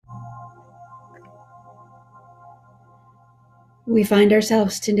We find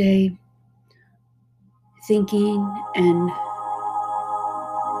ourselves today thinking and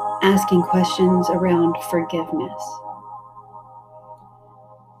asking questions around forgiveness.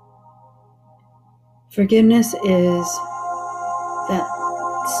 Forgiveness is that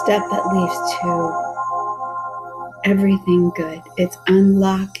step that leads to everything good. It's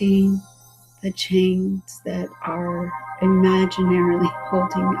unlocking the chains that are imaginarily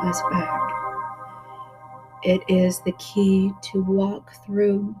holding us back. It is the key to walk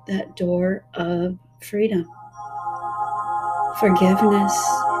through that door of freedom. Forgiveness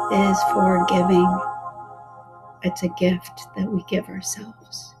is forgiving. It's a gift that we give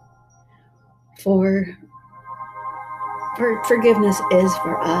ourselves. Forgiveness is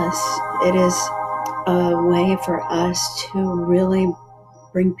for us. It is a way for us to really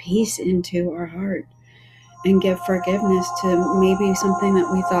bring peace into our heart and give forgiveness to maybe something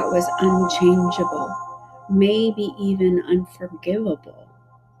that we thought was unchangeable, maybe even unforgivable.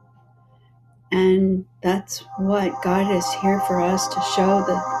 And that's what God is here for us to show,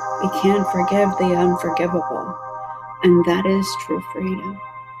 that we can forgive the unforgivable. And that is true freedom.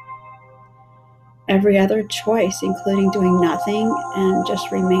 Every other choice, including doing nothing and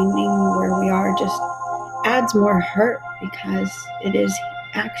just remaining where we are, just adds more hurt, because it is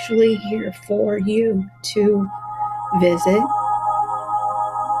actually here for you to visit,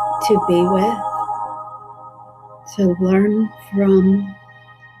 to be with, to learn from.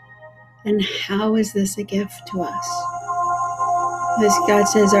 And how is this a gift to us? As God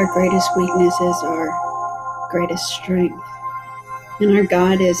says, our greatest weakness is our greatest strength. And our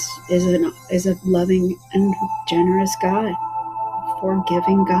God is a loving and generous God, a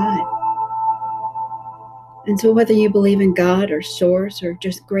forgiving God. And so whether you believe in God or source or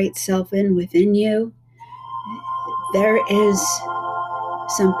just great self within you, there is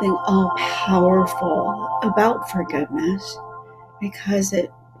something all powerful about forgiveness, because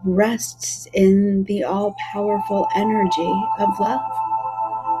it rests in the all powerful energy of love.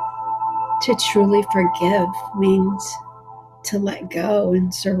 To truly forgive means to let go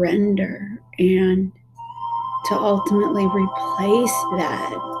and surrender, and to ultimately replace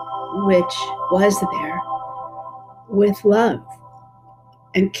that which was there with love.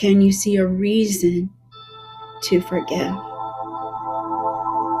 And can you see a reason to forgive?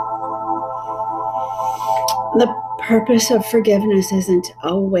 The purpose of forgiveness isn't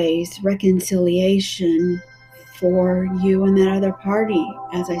always reconciliation for you and that other party.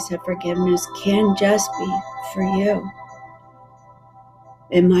 As I said, forgiveness can just be for you.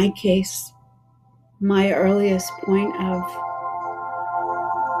 In my case, my earliest point of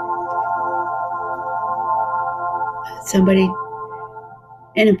somebody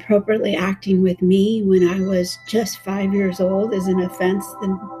inappropriately acting with me when I was just 5 years old is an offense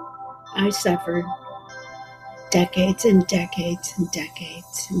that I suffered decades and decades and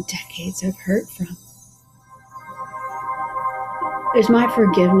decades and decades of hurt from. There's my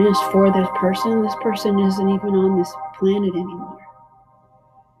forgiveness for this person. This person isn't even on this planet anymore.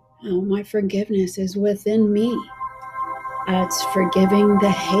 Oh, my forgiveness is within me. It's forgiving the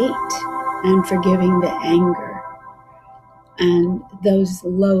hate and forgiving the anger and those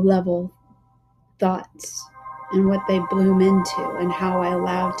low-level thoughts and what they bloom into, and how I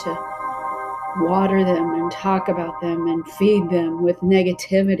allow to water them and talk about them and feed them with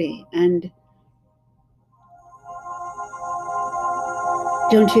negativity. And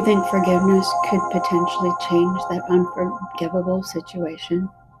don't you think forgiveness could potentially change that unforgivable situation?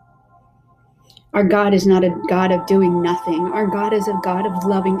 Our God is not a God of doing nothing. Our God is a God of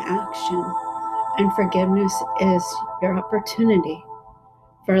loving action. And forgiveness is your opportunity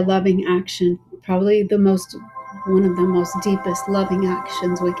for loving action. Probably one of the most deepest loving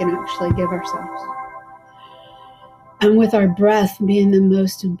actions we can actually give ourselves. And with our breath being the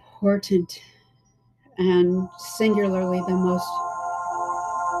most important and singularly the most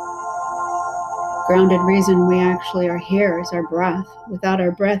grounded reason we actually are here is our breath. Without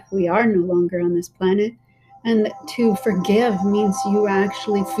our breath, we are no longer on this planet. And to forgive means you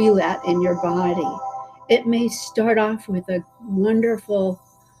actually feel that in your body. It may start off with a wonderful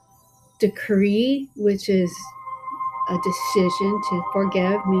decree, which is a decision. To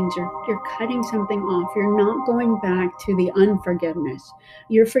forgive means you're cutting something off. You're not going back to the unforgiveness.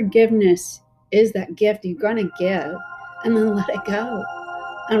 Your forgiveness is that gift you're going to give, and then let it go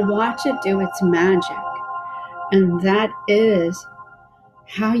and watch it do its magic. And that is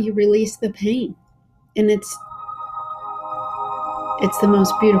how you release the pain. And it's the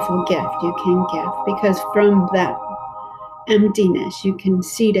most beautiful gift you can give, because from that emptiness you can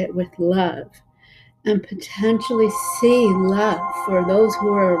seed it with love and potentially see love for those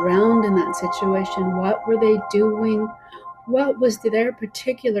who are around in that situation. What were they doing? What was their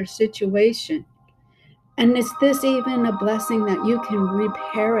particular situation? And is this even a blessing that you can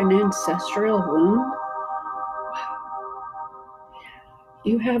repair an ancestral wound?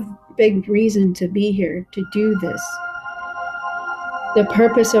 You have big reason to be here to do this. The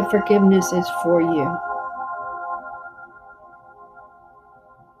purpose of forgiveness is for you.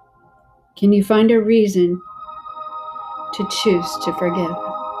 Can you find a reason to choose to forgive?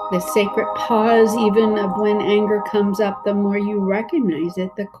 The sacred pause, even of when anger comes up, the more you recognize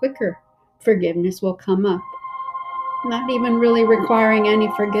it, the quicker forgiveness will come up. Not even really requiring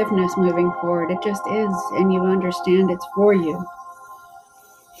any forgiveness moving forward. It just is, and you understand it's for you.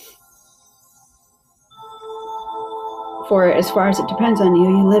 For as far as it depends on you,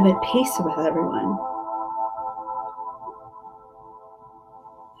 you live at peace with everyone.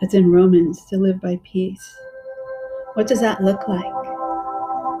 It's in Romans, to live by peace. What does that look like?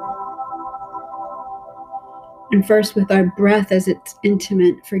 And first, with our breath, as it's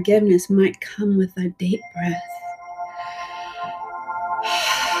intimate, forgiveness might come with a deep breath.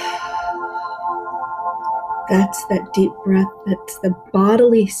 That's that deep breath. That's the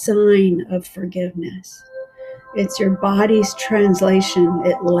bodily sign of forgiveness. It's your body's translation.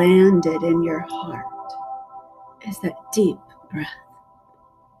 It landed in your heart. Is that deep breath.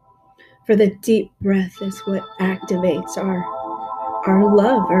 For the deep breath is what activates our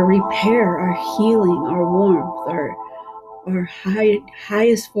love, our repair, our healing, our warmth, our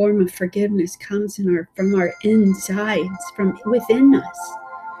highest form of forgiveness comes from our insides, from within us.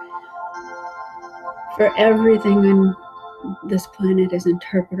 For everything on this planet is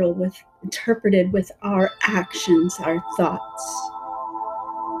interpreted with our actions, our thoughts.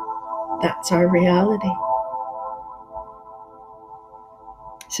 That's our reality.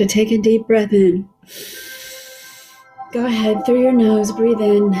 So take a deep breath in. Go ahead through your nose, breathe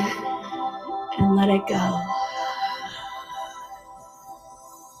in, and let it go. Out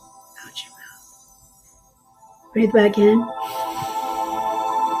your mouth. Breathe back in.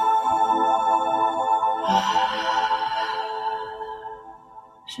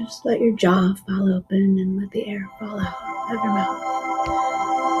 Just let your jaw fall open and let the air fall out of your mouth.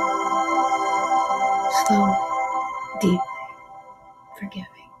 Slowly, deeply,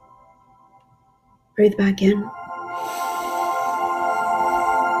 forgiving. Breathe back in.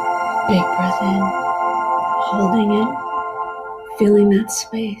 Big breath in, holding it, feeling that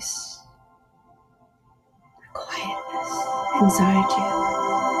space, the quietness inside you,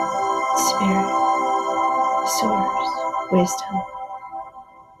 spirit, source, wisdom,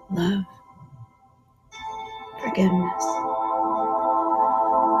 love, forgiveness.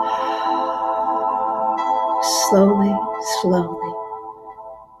 Slowly, slowly.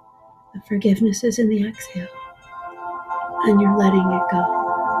 The forgiveness is in the exhale, and you're letting it go.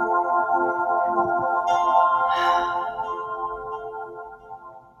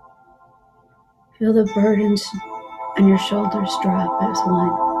 Feel the burdens on your shoulders drop as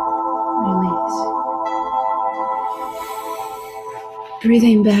one. Release.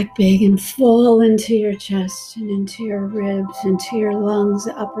 Breathing back big and full into your chest and into your ribs, into your lungs,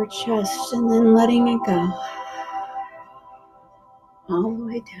 the upper chest, and then letting it go. All the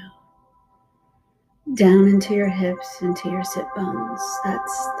way down. Down into your hips, into your sit bones.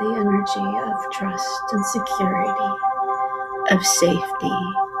 That's the energy of trust and security, of safety.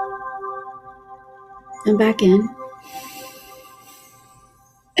 And back in.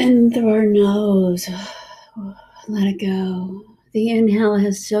 And through our nose, let it go. The inhale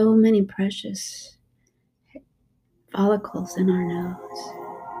has so many precious follicles in our nose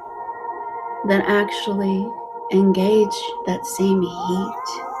that actually engage that same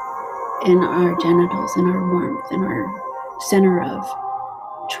heat in our genitals, in our warmth, in our center of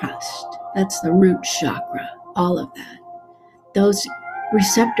trust. That's the root chakra, all of that. Those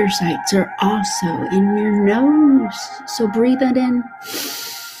receptor sites are also in your nose. So breathe it in.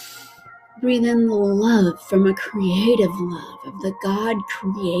 Breathe in the love from a creative love of the God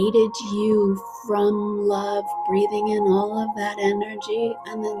created you from love, breathing in all of that energy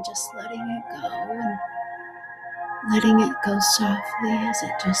and then just letting it go and letting it go softly as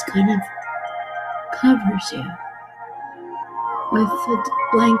it just kind of covers you with a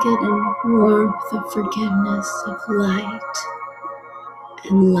blanket and warmth of forgiveness, of light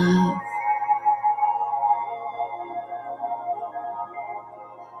and love.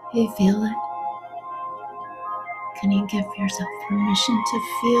 You feel it? Can you give yourself permission to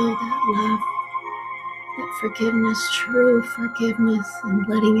feel that love, that forgiveness, true forgiveness, and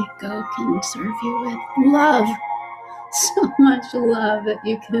letting it go can serve you with love, so much love that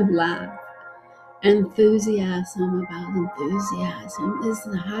you can laugh. Enthusiasm about enthusiasm is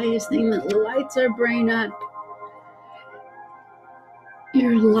the highest thing that lights our brain up.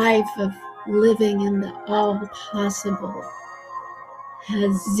 Your life of living in the all possible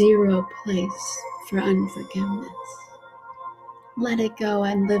has zero place for unforgiveness. Let it go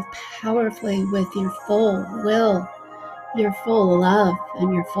and live powerfully with your full will, your full love,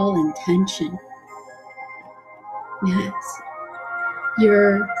 and your full intention. Yes,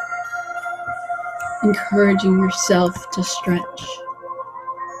 you're encouraging yourself to stretch.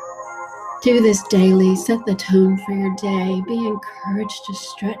 Do this daily. Set the tone for your day. Be encouraged to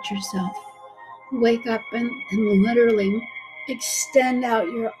stretch yourself. Wake up and literally extend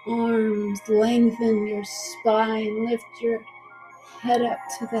out your arms, lengthen your spine, lift your head up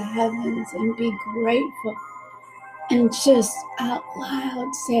to the heavens and be grateful. And just out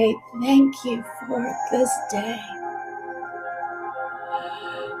loud say, thank you for this day.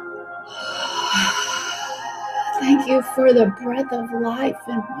 Thank you for the breath of life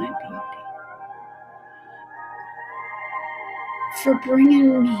in my body. For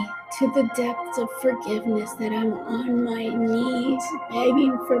bringing me to the depths of forgiveness that I'm on my knees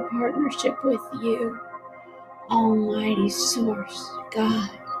begging for partnership with you, Almighty Source,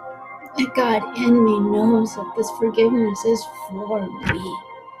 God. And God in me knows that this forgiveness is for me,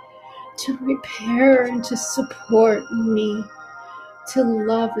 to repair and to support me, to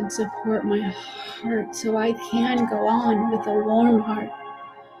love and support my heart so I can go on with a warm heart,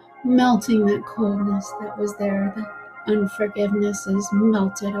 melting that coldness that was there. That unforgiveness is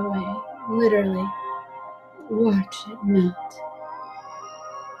melted away. Literally, watch it melt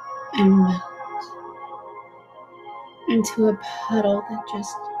and melt into a puddle that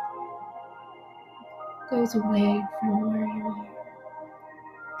just goes away from where you are.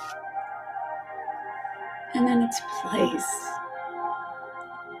 And in its place,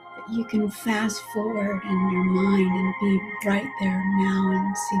 you can fast forward in your mind and be right there now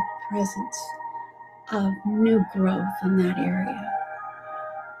and see presence of new growth in that area,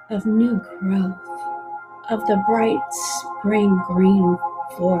 of new growth, of the bright spring green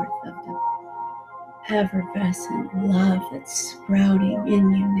forth of the effervescent love that's sprouting in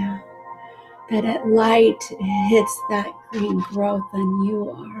you now. That at light hits that green growth and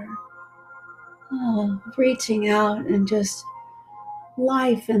you are reaching out and just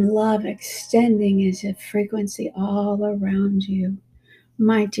life and love extending as a frequency all around you.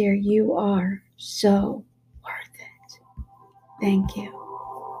 My dear, you are so worth it. Thank you.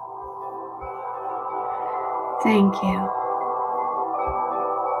 Thank you.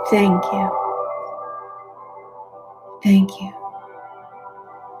 Thank you. Thank you.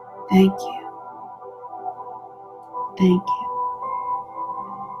 Thank you. Thank you.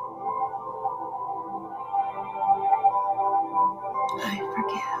 I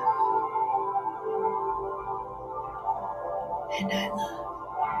forgive. And I love.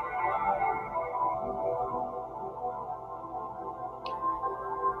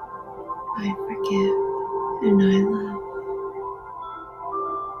 I forgive. And I love.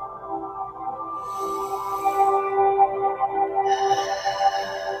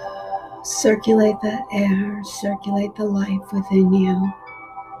 Circulate that air, circulate the life within you.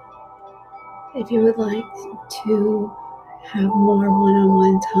 If you would like to have more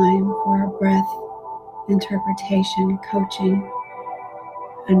one-on-one time for breath interpretation, coaching,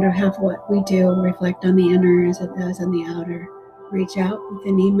 and have what we do reflect on the inner as it does on the outer, reach out with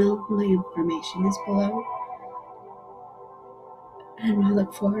an email. My information is below. And I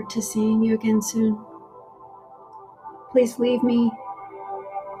look forward to seeing you again soon. Please leave me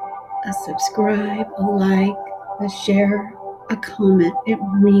a subscribe, a like, a share, a comment. It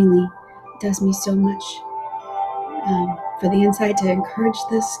really does me so much for the inside to encourage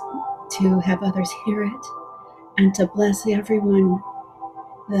this, to have others hear it, and to bless everyone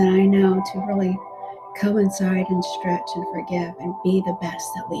that I know to really coincide and stretch and forgive and be the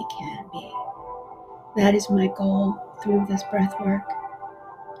best that we can be. That is my goal through this breath work.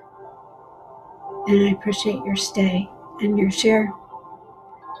 And I appreciate your stay and your share.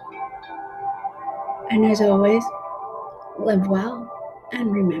 And as always, live well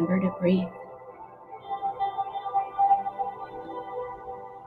and remember to breathe.